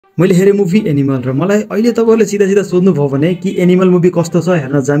मैले हेरेँ movie animal र मलाई अहिले तपाईँहरूले सिधा सिधा सोध्नु भयो भने कि एनिमल मुभी कस्तो छ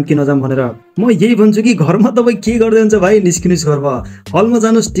हेर्न जाम कि नजाम भनेर म यही भन्छु कि घरमा तपाईँ के गर्दै हुन्छ भाइ निस्किनुहोस् घरमा हलमा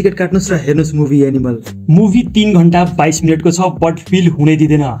जानुहोस् टिकट काट्नुहोस् र हेर्नुहोस् मुभी एनिमल। मुभी 3 घण्टा 22 मिनटको छ बट फिल हुनै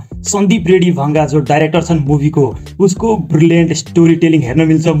दिँदैन। सन्दीप रेड्डी भङ्गा जो डाइरेक्टर छन् मुभीको उसको ब्रिलियन्ट स्टोरी टेलिङ हेर्न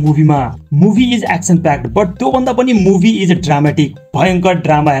मिल्छ मुभीमा। Movie is action packed but त्योभन्दा पनि मुभी इज ड्रामेटिक भयङ्कर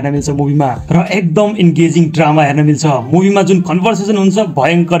ड्रामा हेर्न मिल्छ मुभीमा र एकदम इन्गेजिङ ड्रामा हेर्न मिल्छ। मुभीमा जुन कन्भर्सेसन हुन्छ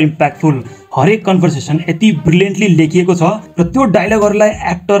भयङ्कर इम्प्याक्टफुल हरेक कन्भर्सेसन यति ब्रिलियन्टली लेखिएको छ र त्यो डायलगहरूलाई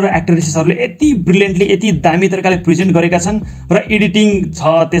एक्टर र एक्ट्रेसेसहरूले यति ब्रिलियन्टली यति दामी तरिकाले प्रेजेन्ट गरेका छन् र एडिटिङ छ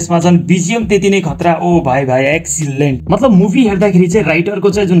त्यसमा छन् बीजीएम त्यति नै खतरा। ओ भाइ भाइ एक्सिलेन्ट। मतलब मुभी हेर्दाखेरि चाहिँ राइटरको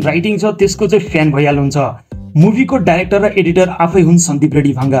चाहिँ जुन राइटिङ छ त्यसको चाहिँ फ्यान भइहाल्नुहुन्छ। मुभीको डाइरेक्टर र एडिटर आफै हुन् सन्दीप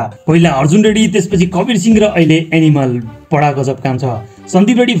रेड्डी भङ्गा। पहिला अर्जुन रेड्डी त्यसपछि कबीर सिंह र अहिले एनिमल बडा गजब काम छ।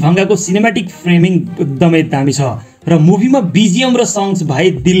 सन्दीप रेड्डी भङ्गाको सिनेमेटिक फ्रेमिङ एकदमै दामी छ र मुभीमा बीजीएम र सङ्ग्स भाइ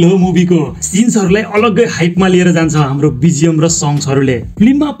दिल हो। मुभीको सिन्सहरूलाई अलग्गै हाइपमा लिएर जान्छ हाम्रो बीजीएम र सङ्ग्सहरूले।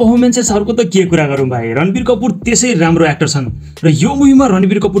 फिल्ममा पर्फर्मेन्सेसहरूको त के कुरा गरौँ भाइ रणबीर कपुर त्यसै राम्रो एक्टर छन् र यो मुभीमा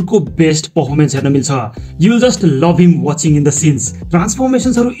रणबीर कपुरको बेस्ट पर्फर्मेन्स हेर्न मिल्छ। You will just love him watching in the since.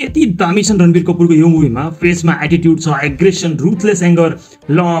 ट्रान्सफर्मेसन्सहरू यति दामी छन् रणबीर कपुरको यो मुभीमा। फेसमा एटिट्युड छ, aggression, ruthless anger,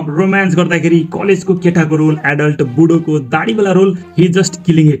 love, romance गर्दाखेरि कलेजको केटाको role, adult बुढोको दाढीवाला role, he just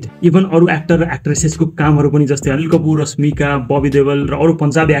killing it. Even अरू एक्टर र एक्ट्रेसेसको कामहरू पनि जस्तै अनिल कपुर, रश्मिका, बबी देवल र अरू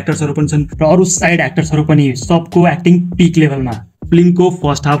पन्जाबी एक्टर्सहरू पनि छन् र अरू साइड एक्टर्सहरू पनि सबको एक्टिङ पिक लेभलमा। फिल्मको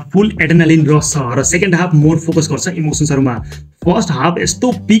फर्स्ट हाफ फुल एड्रेनालिन रस छ र सेकेन्ड हाफ मोर फोकस गर्छ इमोसन्सहरूमा। फर्स्ट हाफ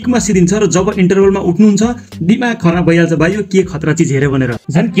यस्तो पिकमा सिद्धिन्छ र जब इन्टरभलमा उठ्नुहुन्छ दिमाग खराब भइहाल्छ भाइ यो के खतरा चिज हेऱ्यो भनेर।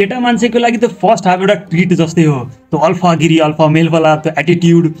 झन् केटा मान्छेको लागि त फर्स्ट हाफ एउटा ट्रिट जस्तै हो। त्यो अल्फागिरी अल्फा मेलवाला त्यो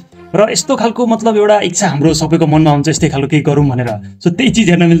एटिट्युड र यस्तो खालको मतलब एउटा इच्छा हाम्रो सबैको मनमा हुन्छ यस्तै खालको केही गरौँ भनेर। सो त्यही चिज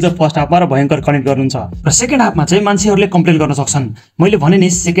हेर्न मिल्छ फर्स्ट हाफमा र भयङ्कर कनेक्ट गर्नुहुन्छ। र सेकेन्ड हाफमा चाहिँ मान्छेहरूले कम्प्लेन गर्न सक्छन्। मैले भने नि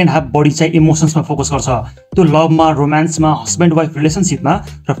सेकेन्ड हाफ बढी चाहिँ इमोसन्समा फोकस गर्छ। त्यो लभमा, रोमान्समा, हस्बेन्ड वाइफ रिलेसनसिपमा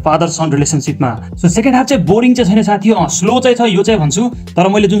र फादर सन रिलेसनसिपमा। सो सेकेन्ड हाफ चाहिँ बोरिङ चाहिँ छैन साथी हो। स्लो चाहिँ छ यो चाहिँ भन्छु, तर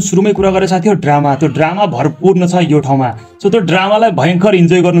मैले जुन सुरुमै कुरा गरेँ साथी हो ड्रामा, त्यो ड्रामा भरपूर्ण छ यो ठाउँमा। सो त्यो ड्रामालाई भयङ्कर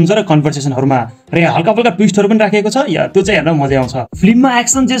इन्जोय गर्नुहुन्छ र कन्भर्सेसनहरूमा र यहाँ हल्का फुल्का ट्विस्टहरू पनि राखेको छ या त्यो चाहिँ हेर्न मजा आउँछ। फिल्ममा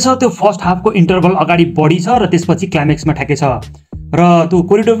एक्सन जे छ त्यो फर्स्ट हाफको इन्टरभल अगाडि बढी छ र त्यसपछि क्लाइमेक्समा ठ्याक्कै छ। र त्यो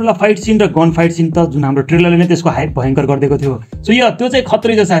कोरिडोरवाला फाइट सिन र गन फाइट सिन त जुन हाम्रो ट्रेलरले नै त्यसको हाइप भयङ्कर गरिदिएको थियो। सो त्यो चाहिँ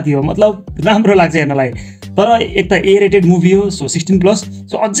खतरै छ साथी हो, मतलब राम्रो लाग्छ हेर्नलाई। तर एक त ए रेटेड मुभी हो, सो 16+।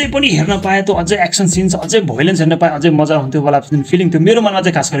 सो अझै पनि हेर्न पाए त्यो अझै एक्सन सिन्स अझै भोइलेन्स हेर्न पाए अझै मजा हुन्थ्यो वाला जुन फिलिङ थियो मेरो मनमा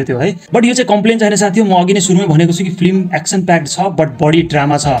चाहिँ खास गरी थियो है। बट यो चाहिँ कम्प्लेन छैन साथी हो। म अघि नै सुरुमै भनेको छु कि फिल्म एक्सन प्याक्ड छ बट बढी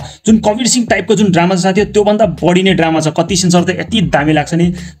ड्रामा छ। जुन कबीर सिंह टाइपको जुन ड्रामा छ साथी हो त्योभन्दा बढी नै ड्रामा छ। कति सिन्सहरू त यति दामी लाग्छ नि,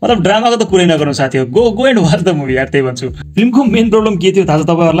 मतलब ड्रामाको त कुरै नगरौँ साथी हो। Go and watch the movie यार, त्यही भन्छु। फिल्मको मेन प्रब्लम के थियो थाहा छ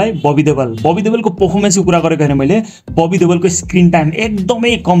तपाईँहरूलाई? बबी देवल। बबी देवलको पर्फर्मेन्सको कुरा गरेको होइन मैले। बबी देवलको स्क्रिन टाइम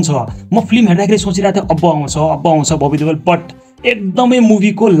एकदमै कम छ। म फिल्म हेर्दाखेरि सोचिरहेको थिएँ अब आउँछ बबी देवल, बट एकदमै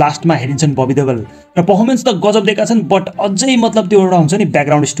मुभीको लास्टमा हेरिन्छन् बबी देवल र पर्फर्मेन्स त गजब दिएका छन्। बट अझै मतलब त्यो एउटा हुन्छ नि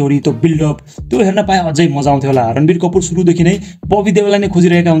ब्याकग्राउन्ड स्टोरी, त्यो बिल्डअप, त्यो हेर्न पाए अझै मजा आउँथ्यो होला। रणबीर कपुर सुरुदेखि नै बबी देवललाई नै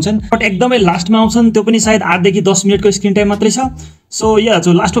खोजिरहेका हुन्छन् बट एकदमै लास्टमा आउँछन्, त्यो पनि सायद 8 देखि 10 मिनटको स्क्रिन टाइम मात्रै छ। सो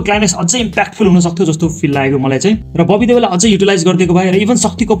जो लास्टको क्लाइमेक्स अझै इम्प्याक्टफुल हुन सक्थ्यो जस्तो फिल लाग्यो मलाई चाहिँ। र बबी देवललाई अझै युटिलाइज गरिदिएको भए र इभन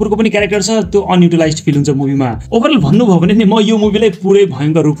शक्ति कपुरको पनि क्यारेक्टर छ त्यो अनयुटिलाइज फिल हुन्छ मुभीमा। ओभरअल भन्नुभयो भने नि म यो मुभीलाई पुरै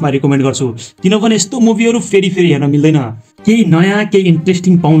भयङ्कर रूपमा रिकमेन्ड गर्छु, किनभने यस्तो मुभीहरू फेरि हेर्न मिल्दैन। केही नयाँ केही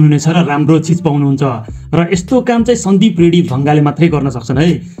इन्ट्रेस्टिङ पाउनुहुनेछ र राम्रो चिज पाउनुहुन्छ र यस्तो काम चाहिँ सन्दीप रेड्डी भङ्गाले मात्रै गर्न सक्छन् है।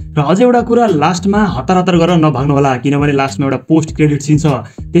 र अझै एउटा कुरा लास्टमा हतार गरेर नभाग्नु होला, किनभने लास्टमा एउटा पोस्ट क्रेडिट सिन छ।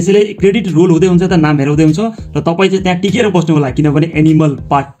 त्यसैले क्रेडिट रोल हुँदै हुन्छ त नाम हेराउँदै हुन्छ र तपाईँ चाहिँ त्यहाँ टिकेर बस्नु होला, किनभने एनिमल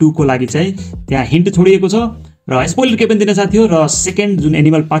पार्ट 2 को लागि चाहिँ त्यहाँ हिन्ट छोडिएको छ र स्पोइलर के पनि दिन साथी हो। र सेकेन्ड जुन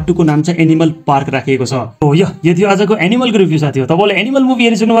एनिमल पार्ट 2 को नाम चाहिँ एनिमल पार्क राखिएको छ। हो यो थियो आजको एनिमलको रिभ्यू साथी हो। तपाईँले एनिमल मुभी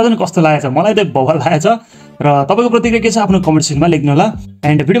हेरिसक्नु भएको छ कस्तो लागेको छ? मलाई त बवाल लागेको छ। र तपाईँको प्रतिक्रिया के छ आफ्नो कमेन्ट सेक्सनमा लेख्नु होला।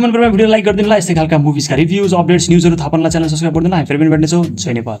 एन्ड भिडियो मन परेमा भिडियो लाइक गरिदिनु होला। यस्तै खालका मुभिजका रिभ्युज अपडेट्स न्युजहरू थाहा पाउनलाई च्यानल सब्स्क्राइब गरिदिनु। हामी फेरि पनि भेट्नेछौँ।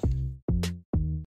 जय नेपाल।